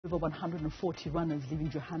Over 140 runners leaving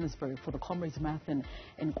Johannesburg for the Comrades Marathon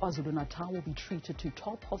in KwaZulu-Natal will be treated to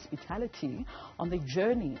top hospitality on their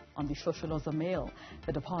journey on the Shosholoza Meyl.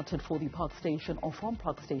 They departed for the park station or from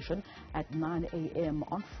park station at 9 a.m.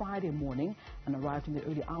 on Friday morning and arrived in the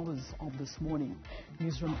early hours of this morning.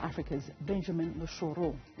 Newzroom Afrika's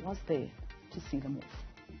Leshoro was there to see them off.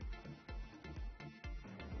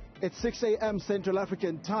 It's 6 a.m. Central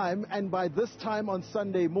African time, and by this time on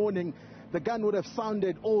Sunday morning, the gun would have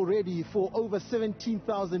sounded already for over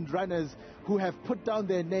 17,000 runners who have put down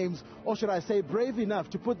their names, or should I say brave enough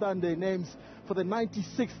to put down their names for the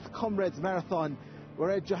 96th Comrades Marathon.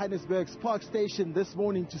 We're at Johannesburg's Park Station this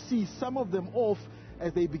morning to see some of them off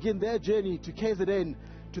as they begin their journey to KZN,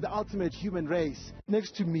 to the ultimate human race.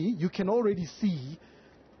 Next to me, you can already see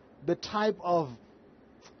the type of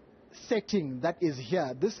setting that is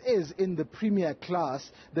here. This is in the premier class.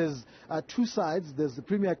 There's two sides. There's the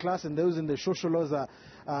premier class and those in the Shosholoza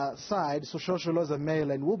side, so Shosholoza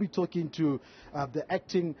Meyl, and we'll be talking to the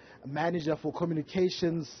acting manager for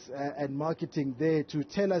communications and marketing there to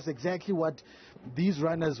tell us exactly what these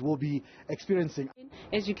runners will be experiencing.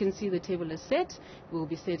 As you can see, the table is set. We'll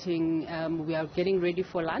be setting, we are getting ready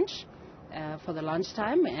for lunch. For the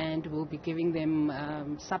lunchtime, and we'll be giving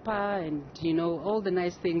them supper and all the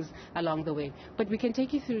nice things along the way. But we can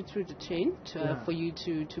take you through the train for you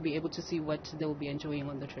to be able to see what they'll be enjoying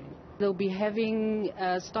on the train. They'll be having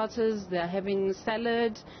starters, they're having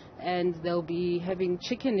salad, and they'll be having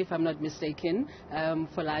chicken, if I'm not mistaken,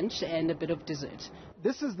 for lunch, and a bit of dessert.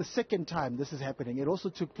 This is the second time this is happening. It also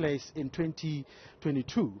took place in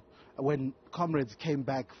 2022 when Comrades came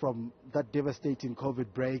back from that devastating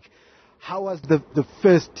COVID break. How was the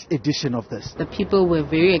first edition of this? The people were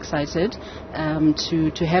very excited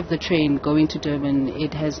to have the train going to Durban.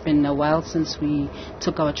 It has been a while since we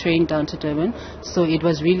took our train down to Durban, so it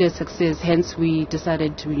was really a success. Hence we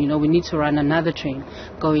decided to, we need to run another train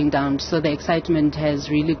going down. So the excitement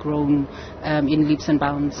has really grown in leaps and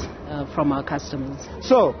bounds from our customers.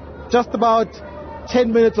 So just about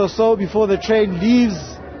 10 minutes or so before the train leaves,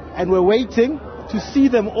 and we're waiting to see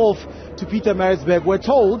them off to Pietermaritzburg. We're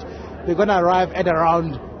told they're going to arrive at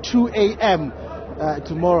around 2 a.m.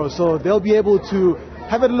 Tomorrow, so they'll be able to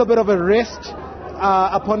have a little bit of a rest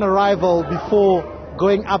upon arrival before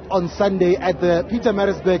going up on Sunday at the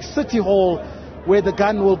Pietermaritzburg City Hall, where the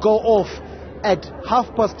gun will go off at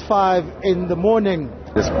 5:30 in the morning.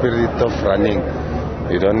 The spirit of running,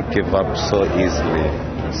 you don't give up so easily.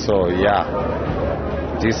 So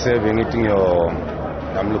yeah, this being eating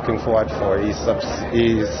I'm looking forward for is sub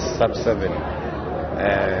 7.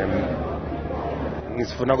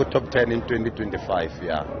 It's for now top 10 in 2025,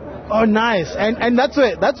 yeah. Oh, nice. And that's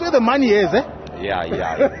where the money is, eh? Yeah.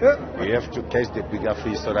 You have to catch the bigger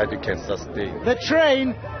fish so that you can sustain. The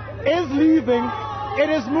train is leaving. It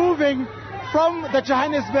is moving from the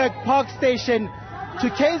Johannesburg Park Station to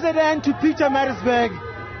KZN to Pietermaritzburg.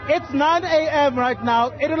 It's 9 a.m. right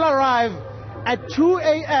now. It'll arrive at 2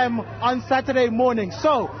 a.m. on Saturday morning.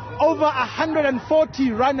 So over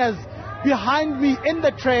 140 runners behind me in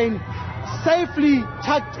the train, safely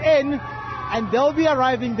tucked in, and they'll be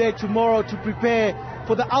arriving there tomorrow to prepare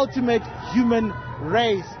for the ultimate human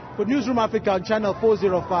race. For Newzroom Afrika on channel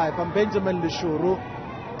 405, I'm Leshoro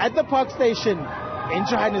at the park station in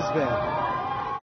Johannesburg.